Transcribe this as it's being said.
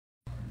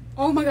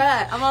Oh my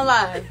God, I'm on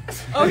live.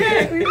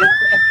 Okay.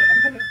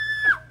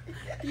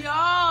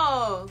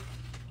 Yo.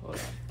 Hold on,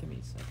 give me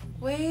a second.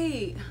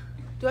 Wait.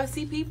 Do I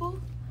see people?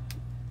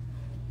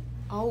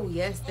 Oh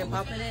yes, they're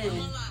popping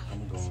in.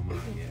 I'm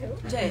going.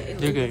 Jay,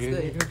 You're good, it's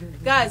you're good.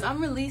 good. Guys,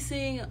 I'm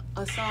releasing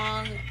a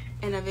song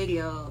and a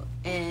video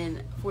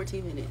in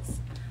 14 minutes.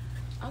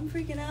 I'm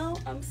freaking out.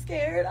 I'm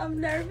scared. I'm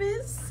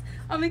nervous.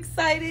 I'm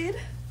excited.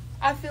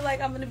 I feel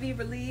like I'm gonna be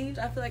relieved.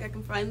 I feel like I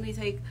can finally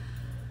take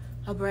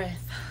a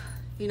breath.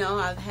 You know,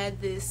 I've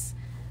had this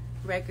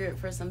record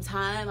for some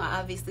time. I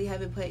obviously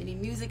haven't put any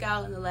music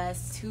out in the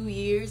last 2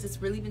 years.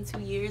 It's really been 2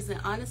 years, and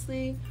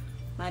honestly,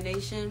 my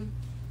nation,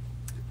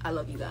 I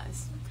love you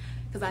guys,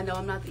 because I know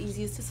I'm not the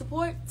easiest to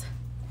support.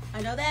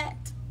 I know that.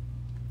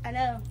 I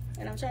know,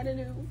 and I'm trying to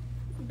do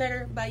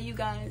better by you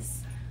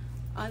guys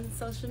on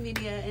social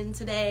media. And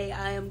today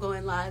I am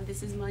going live.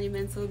 This is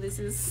monumental.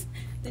 This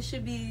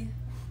should be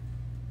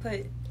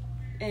put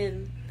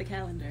in the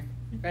calendar,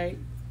 right?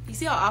 You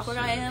see how awkward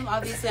I am?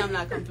 Obviously, I'm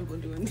not comfortable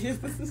doing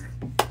this.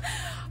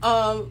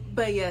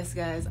 But yes,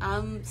 guys,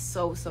 I'm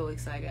so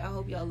excited. I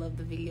hope y'all love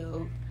the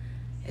video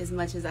as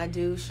much as I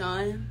do.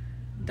 Sean,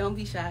 don't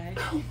be shy.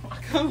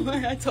 Come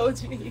on, I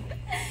told you.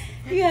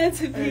 You had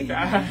to be. Hey,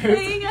 guys.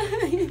 Hey, guys.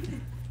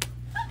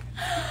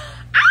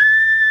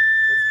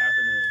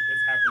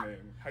 It's happening.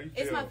 How you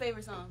feel? It's my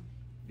favorite song.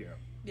 Yeah.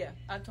 Yeah,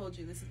 I told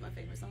you this is my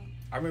favorite song.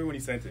 I remember when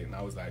he sent it, and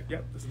I was like,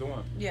 "Yep, this is the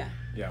one." Yeah,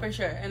 Yeah. for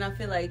sure. And I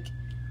feel like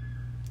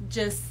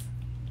just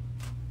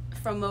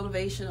from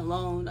motivation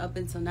alone up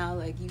until now,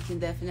 like, you can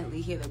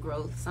definitely hear the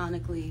growth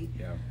sonically,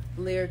 Yeah.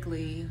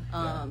 lyrically,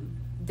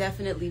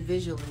 definitely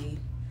visually.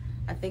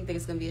 I think that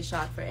it's going to be a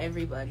shock for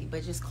everybody,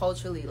 but just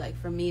culturally, like,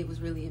 for me, it was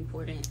really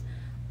important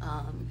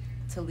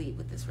to lead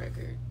with this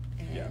record.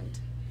 And Yeah.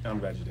 And I'm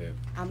glad you did.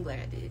 I'm glad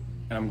I did.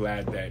 And I'm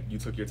glad that you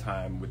took your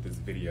time with this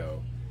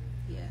video.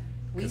 Yeah.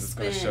 Because it's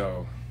going to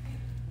show.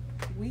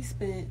 We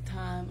spent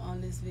time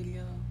on this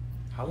video.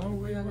 How long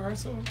were you in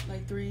rehearsal?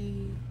 Like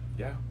 3...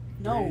 Yeah.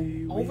 No,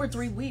 3 over weeks.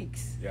 3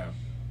 weeks. Yeah.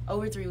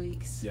 Over 3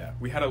 weeks. Yeah.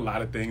 We had a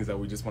lot of things that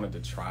we just wanted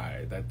to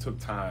try that took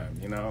time,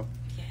 you know?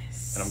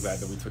 Yes. And I'm glad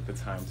that we took the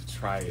time to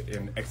try it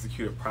and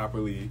execute it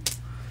properly.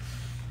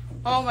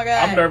 Oh my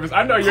God. I'm nervous.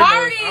 I know you're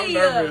nervous. I'm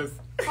nervous.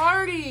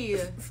 Cardi.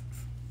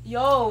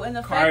 Yo, and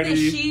the fact Cardi. that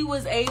she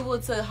was able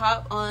to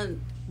hop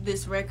on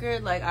this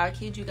record, like, I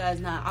kid you guys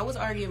not. I was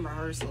already in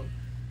rehearsal.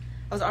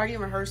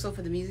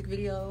 For the music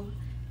video.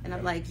 And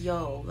I'm like,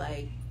 yo,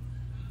 like,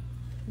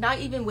 not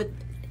even with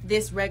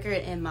this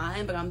record in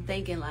mind, but I'm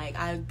thinking, like,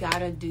 I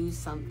gotta do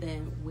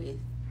something with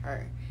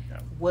her. Yeah.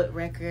 What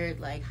record?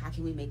 Like, how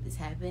can we make this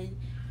happen?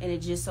 And it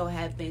just so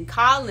happened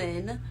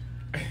Colin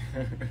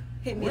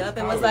hit me Where's up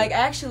and was Colin? like,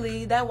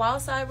 actually, that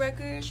Wild Side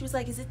record. She was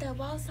like, is it that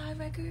Wild Side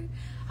record?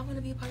 I want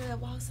to be a part of that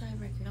Wild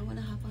Side record. I want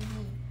to hop on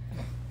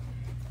that.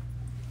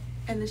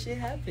 And the shit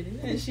happened,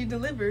 and she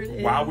delivered.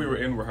 And While we were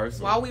in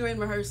rehearsal. Yeah.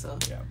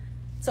 Yeah.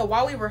 So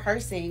while we were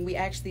rehearsing, we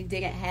actually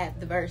didn't have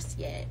the verse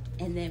yet,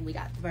 and then we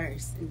got the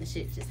verse, and the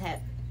shit just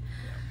happened.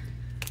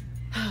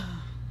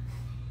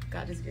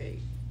 God is great.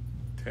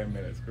 10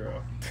 minutes,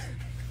 girl.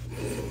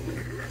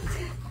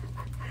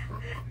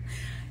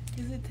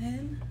 Is it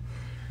 10?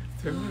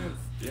 10 minutes.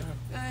 Yeah.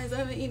 Guys, I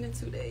haven't eaten in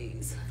 2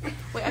 days.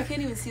 Wait, I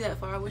can't even see that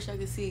far. I wish I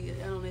could see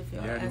it. I don't know if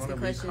y'all Yeah, do you want asking to read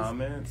questions.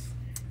 comments?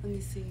 Let me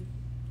see.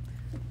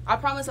 I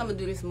promise I'm gonna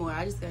do this more.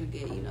 I just gotta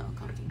get,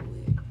 comfortable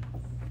with it.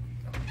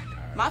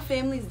 My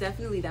family's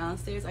definitely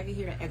downstairs. I can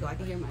hear the echo. I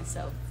can hear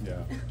myself.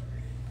 Yeah.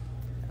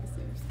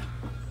 Downstairs.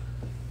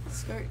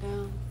 Skirt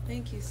down.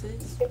 Thank you,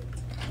 sis.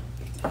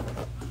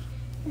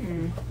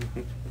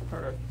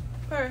 Her.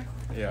 Her.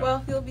 Yeah.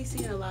 Well, you'll be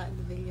seeing a lot in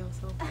the video,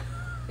 so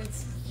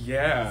it's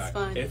Yeah. It's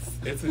fun.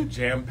 It's a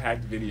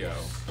jam-packed video.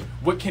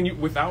 What can you,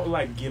 without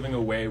like giving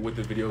away what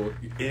the video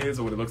is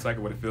or what it looks like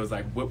or what it feels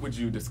like, what would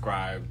you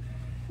describe,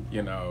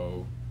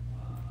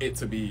 it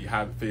to be,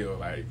 how it feel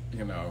like,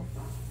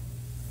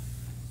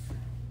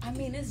 I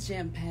mean, it's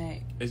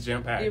jam-packed. It's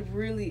jam-packed. It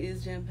really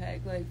is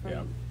jam-packed, like,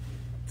 from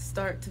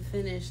start to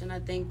finish. And I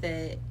think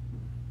that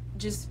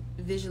just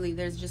visually,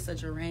 there's just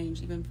such a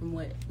range, even from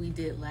what we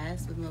did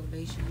last with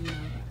Motivation,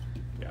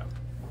 Yeah.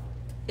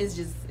 It's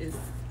just, it's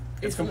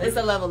complete.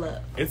 a level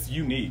up. It's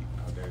unique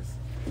nowadays.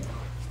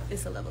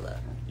 It's a level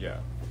up. Yeah.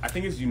 I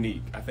think it's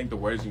unique. I think the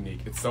word is unique.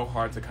 It's so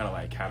hard to kind of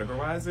like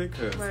categorize it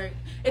because Right.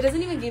 It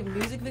doesn't even give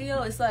music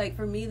video. It's like,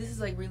 for me, this is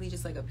like really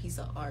just like a piece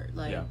of art.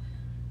 Like,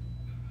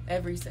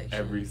 every section.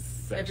 every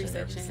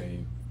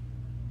scene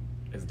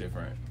is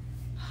different.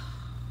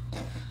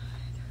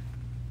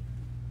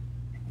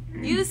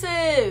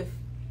 Yusuf!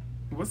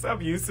 What's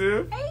up,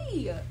 Yusuf?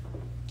 Hey!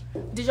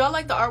 Did y'all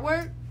like the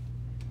artwork?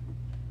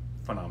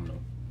 Phenomenal.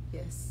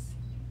 Yes.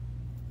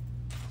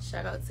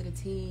 Shout out to the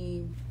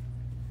team.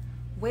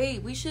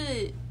 Wait, we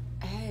should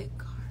add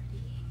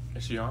Cardi.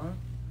 Is she on?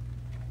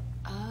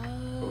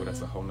 Oh,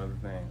 that's a whole nother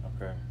thing.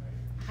 Okay.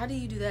 How do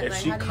you do that?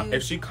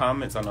 If she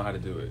comments, I know how to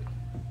do it.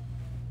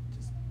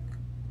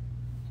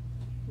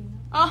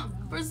 Oh,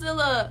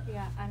 Priscilla!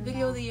 Yeah, I don't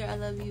Video know. of the year, I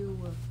love you.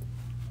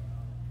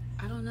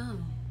 I don't know.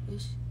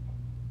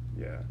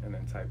 Yeah, and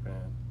then type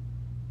in.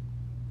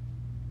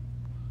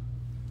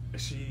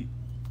 She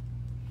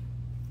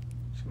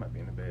might be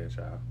in the bed,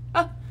 child.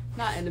 Oh,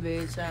 not in the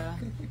bed, child.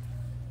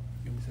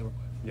 Give me some.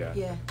 Yeah.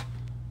 Yeah.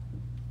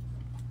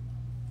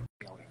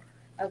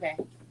 Okay.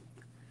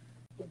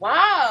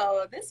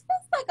 Wow, this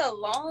was like a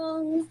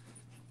long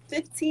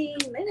 15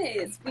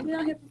 minutes. We've been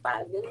out here for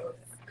 5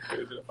 minutes. Is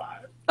it a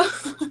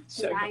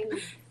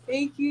 5?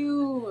 Thank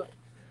you.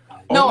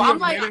 No, I'm a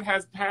like, minute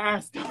has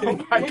passed. Oh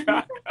my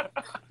god.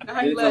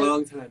 It's a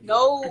long time.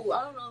 No,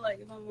 I don't know. Like,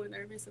 if I'm more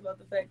nervous about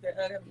the fact that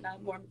I have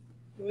 9 more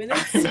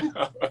minutes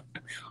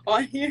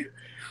on here,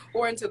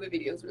 or until the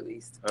video's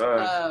released.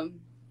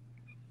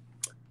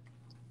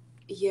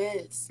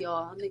 Yes,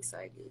 y'all. I'm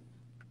excited.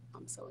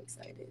 I'm so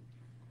excited.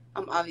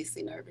 I'm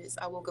obviously nervous.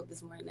 I woke up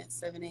this morning at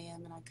 7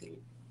 a.m. and I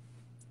couldn't.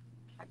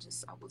 I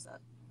was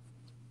up.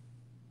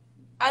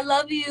 I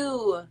love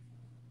you.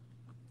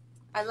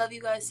 I love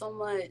you guys so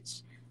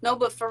much. No,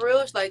 but for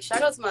real, like,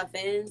 shout out to my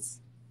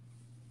fans.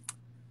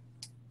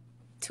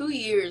 2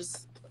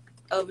 years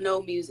of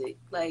no music.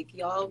 Like,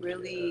 y'all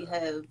really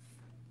have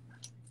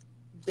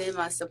been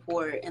my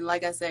support. And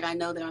like I said, I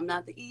know that I'm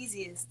not the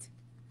easiest.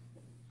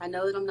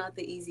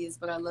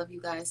 But I love you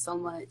guys so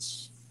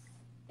much.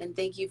 And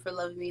thank you for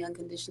loving me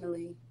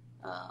unconditionally.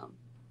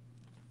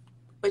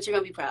 But you're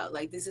going to be proud.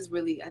 Like, this is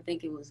really, I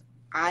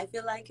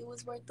feel like it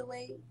was worth the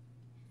wait.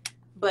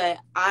 But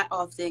I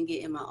often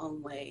get in my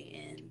own way.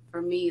 And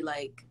for me,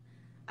 like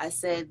I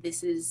said,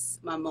 this is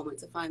my moment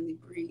to finally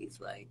breathe.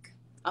 Like,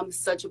 I'm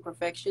such a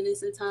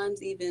perfectionist at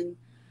times. Even,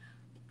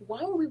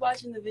 why were we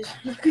watching the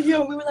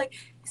video? We were like,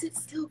 is it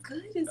still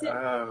good?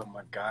 Oh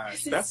my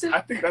gosh. I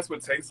think that's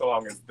what takes so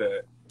long is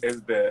the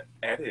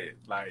edit.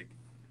 Like,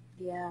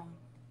 yeah.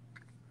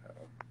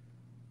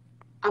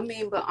 I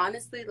mean, but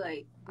honestly,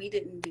 like, we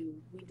didn't do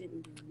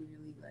nearly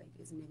like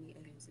as many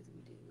edits as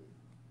we did.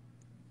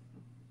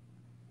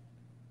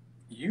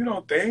 You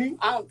don't think?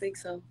 I don't think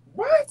so.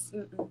 What?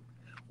 Mm-mm.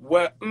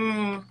 What?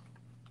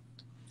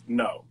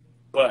 No,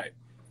 but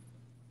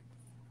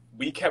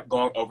we kept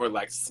going over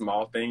like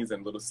small things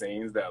and little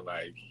scenes that,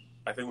 like,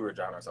 I think we were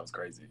driving ourselves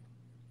crazy.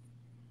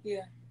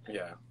 Yeah.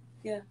 Yeah.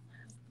 Yeah.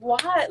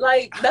 Why?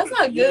 Like, that's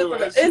not good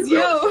for us. It's you.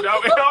 No,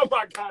 oh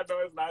my God, no,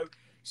 it's not.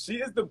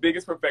 She is the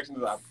biggest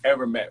perfectionist I've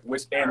ever met,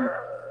 which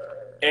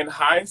in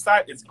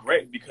hindsight, it's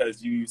great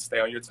because you stay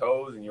on your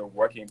toes and you're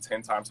working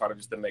 10 times harder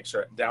just to make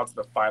sure, down to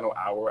the final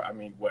hour. I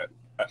mean, what?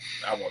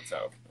 I won't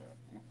tell.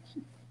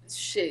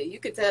 Shit, you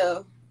could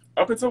tell.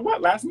 Up until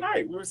what? Last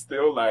night, we were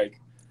still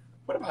like,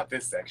 what about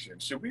this section?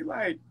 Should we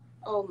like?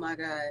 Oh my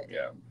God.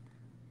 Yeah.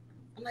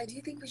 I'm like, do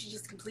you think we should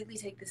just completely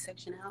take this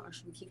section out or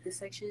should we keep this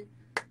section?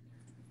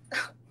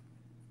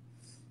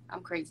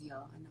 I'm crazy,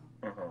 y'all. I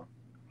know. Uh-huh.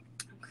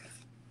 I'm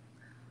crazy.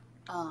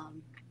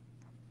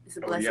 It's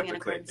a blessing and a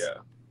curse.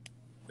 Yeah.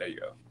 There you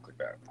go. Click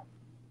that.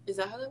 Is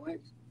that how that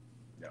works?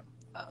 Yeah.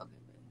 Oh, okay.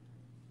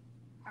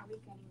 Are we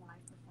getting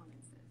live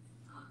performances?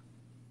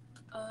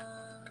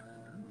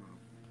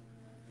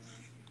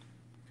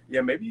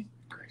 Yeah, maybe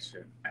I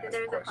should ask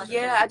There's a questions.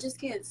 Yeah, I just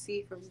can't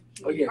see from here.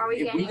 Oh yeah, Are we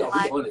if getting we got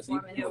live one, you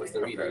performances? want us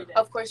to read it.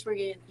 Of course, you're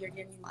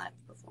getting live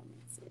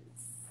performances.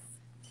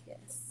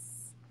 Yes.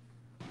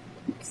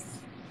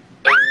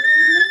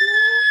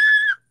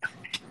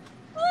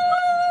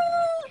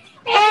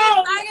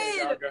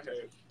 Okay, go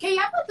ahead. Can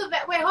y'all put the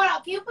wait? Hold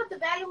on. Can you put the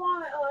volume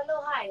on a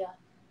little higher?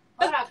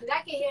 Hold on, cause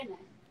I can hear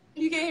nothing.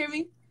 You can hear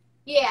me?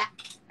 Yeah.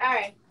 All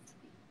right.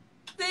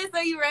 Sis,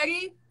 are you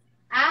ready?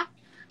 Huh?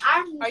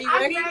 Are you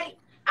ready?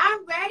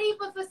 I'm ready,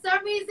 but for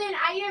some reason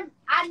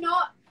I know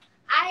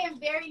I am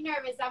very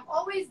nervous. I'm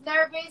always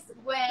nervous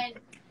when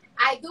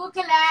I do a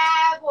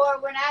collab or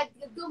when I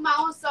do my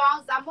own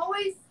songs.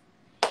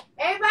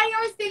 Everybody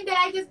always think that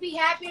I just be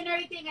happy and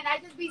everything, and I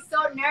just be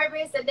so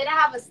nervous, and then I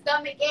have a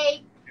stomach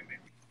ache.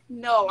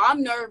 No,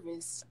 I'm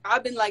nervous.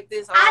 I've been like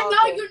this all I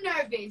know day. you're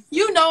nervous.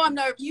 You know I'm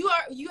nervous. You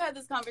had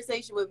this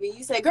conversation with me.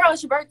 You said, "Girl,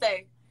 it's your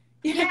birthday."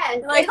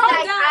 Yes, like, it's calm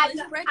like, down. It's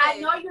your birthday. I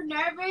know you're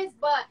nervous,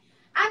 but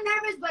I'm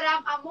nervous, but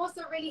I'm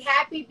also really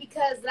happy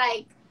because,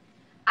 like,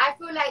 I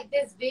feel like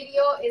this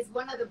video is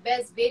one of the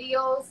best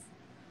videos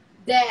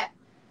that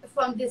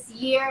from this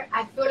year.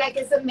 I feel like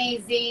it's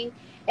amazing,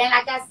 and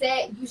like I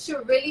said, you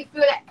should really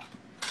feel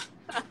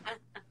like.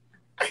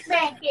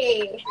 Thank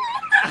you.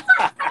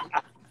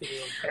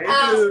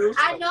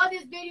 I know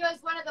this video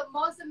is one of the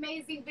most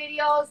amazing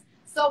videos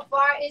so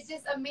far. It's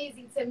just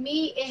amazing to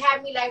me. It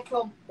had me like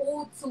from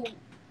ooh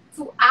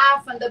to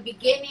ah, from the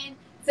beginning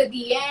to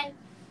the end.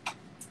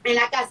 And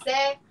like I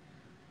said,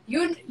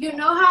 you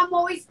know how I'm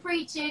always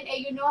preaching, and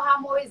you know how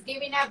I'm always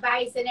giving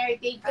advice and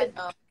everything.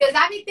 Because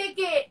I be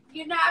thinking,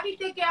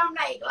 I'm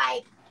like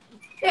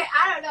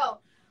I don't know.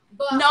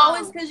 But no,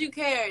 it's because you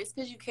care. It's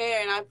because you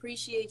care, and I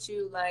appreciate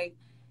you. Like,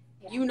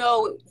 yeah. You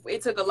know,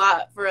 it took a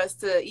lot for us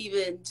to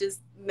even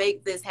just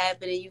make this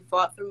happen, and you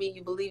fought for me.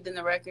 You believed in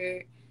the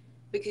record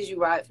because you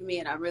ride for me,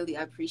 and I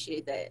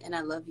appreciate that, and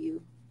I love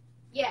you.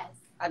 Yes.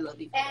 I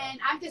love you. And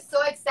I'm just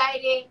so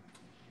excited.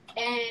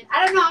 And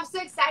I don't know, I'm so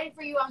excited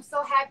for you. I'm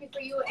so happy for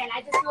you. And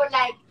I just feel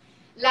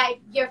like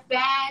your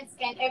fans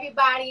and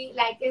everybody,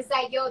 like it's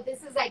like, yo,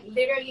 this is like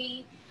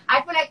literally,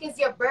 I feel like it's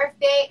your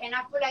birthday, and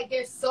I feel like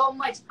there's so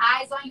much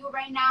eyes on you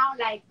right now,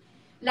 like,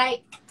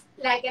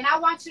 and I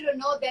want you to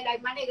know that,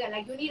 like, my nigga,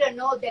 like, you need to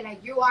know that,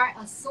 like, you are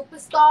a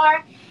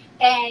superstar,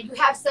 and you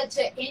have such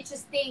an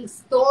interesting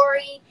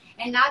story,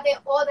 and now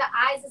that all the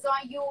eyes is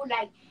on you,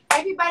 like,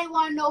 everybody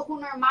want to know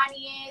who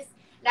Normani is.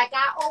 Like,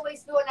 I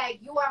always feel like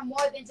you are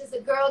more than just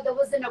a girl that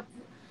was in a,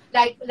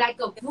 like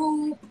a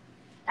group,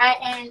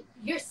 and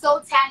you're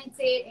so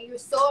talented, and you're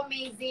so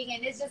amazing,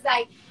 and it's just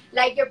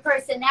like your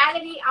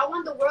personality. I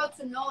want the world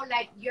to know,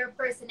 like, your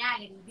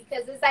personality,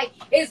 because it's like,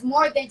 it's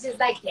more than just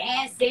like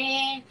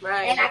dancing,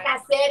 right? And like I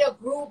said, a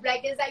group.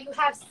 Like, it's like you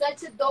have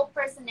such a dope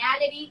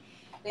personality,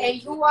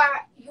 and you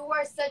are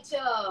such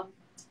a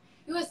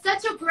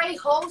great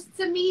host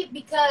to me,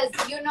 because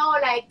you know,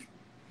 like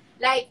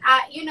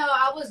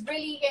I was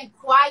really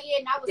quiet,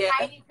 and I was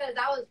hiding, because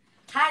I was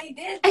hiding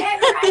this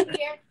right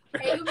here.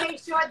 And you made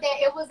sure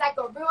that it was like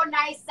a real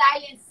nice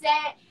silent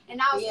set,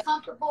 and I was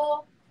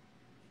comfortable.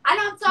 I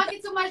know I'm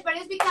talking too much, but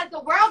it's because the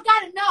world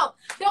gotta know.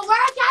 The world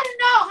gotta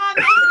know how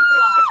amazing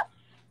you are.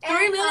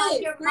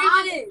 And your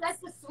mom is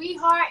such a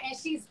sweetheart, and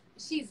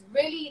she's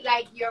really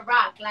like your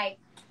rock. Like,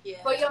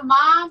 for your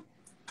mom,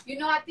 you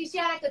know, I think she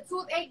had like a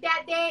toothache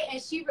that day,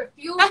 and she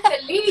refused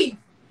to leave.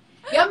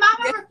 Your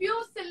mama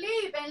refused to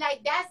leave, and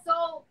like that's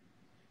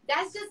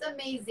just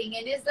amazing.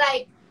 And it's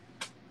like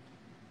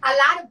a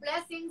lot of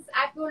blessings.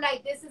 I feel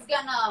like this is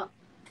gonna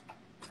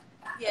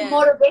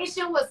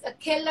motivation was a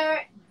killer.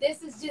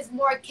 This is just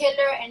more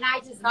killer, and I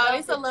just love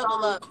it's a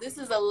level up. This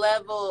is a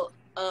level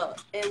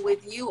up, and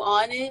with you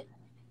on it,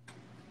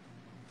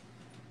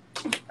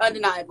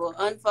 undeniable,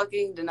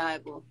 unfucking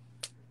deniable.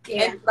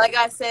 Yeah. And like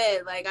I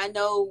said, like, I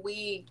know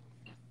we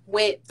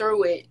went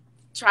through it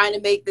trying to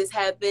make this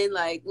happen,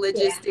 like,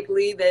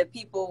 logistically, that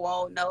people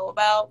won't know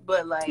about,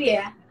 but like,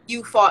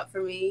 you fought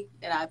for me,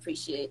 and I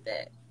appreciate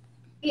that.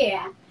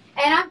 Yeah,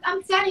 and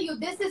I'm telling you,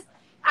 this is,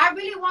 I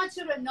really want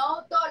you to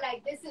know, though,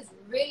 like, this is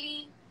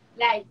really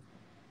like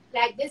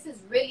this is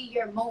really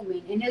your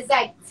moment, and it's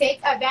like, take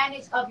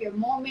advantage of your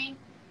moment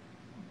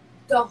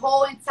the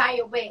whole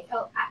entire way.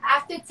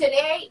 After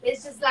today,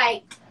 it's just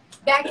like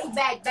back to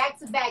back,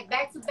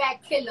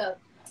 killer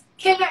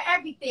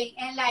everything,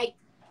 and like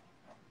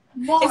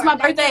more. It's my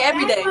birthday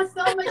every day. So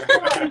much more.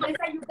 It's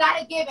like, you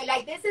gotta give it.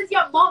 Like, this is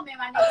your moment,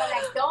 my nigga.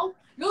 Like, don't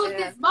lose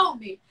this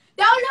moment.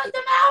 Don't lose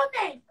the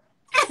moment.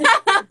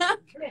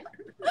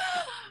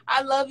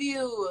 I love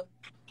you.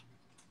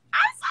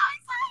 I'm so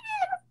excited.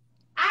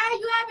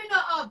 You having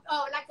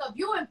like a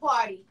viewing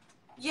party?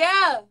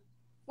 Yeah.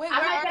 Wait, where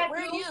are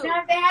you? You know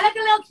what I'm saying? I look a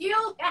little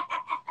cute.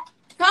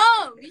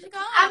 Come. You should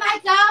come. I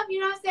might come. You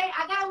know what I'm saying?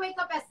 I gotta wake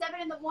up at 7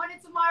 in the morning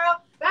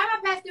tomorrow, but I'm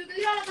gonna pass through because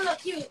you don't look a little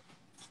cute.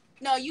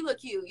 No, you look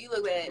cute. You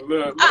look bad.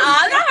 Look.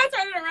 Let her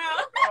turn it around.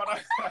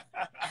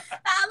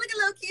 Look a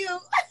little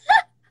cute.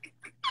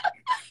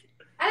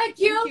 I look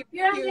cute.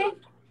 You know what I'm saying?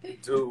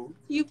 Dude.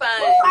 You fine.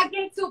 Oh, I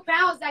gained 2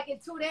 pounds like in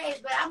 2 days,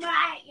 but I'm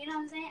alright. You know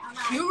what I'm saying? I'm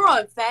alright. You're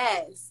growing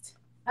fast.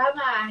 I'm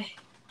alright.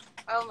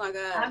 Oh my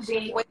gosh. I'm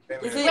big. Wait,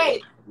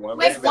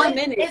 wait, 1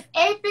 minute. It's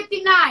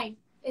 8:59.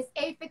 It's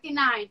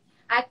 8:59.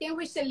 I think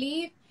we should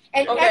leave.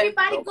 And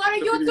everybody go to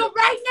YouTube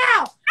right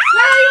now. Go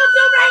to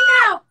YouTube right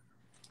now.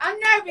 I'm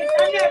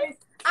nervous.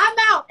 I'm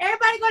out.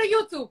 Everybody go to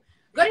YouTube.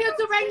 Go to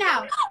YouTube right now.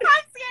 I'm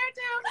scared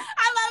too.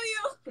 I love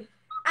you.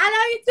 I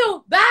love you too.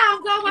 Bye.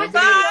 I'm going to watch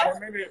Bye. the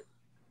video.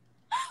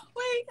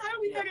 Wait, how do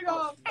we turn it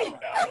off?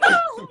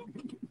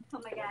 Oh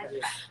my God.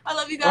 I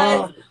love you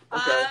guys.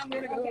 Okay. I'm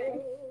going to go.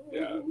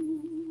 Yeah.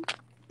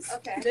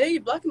 Okay. There,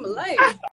 you're blocking my light.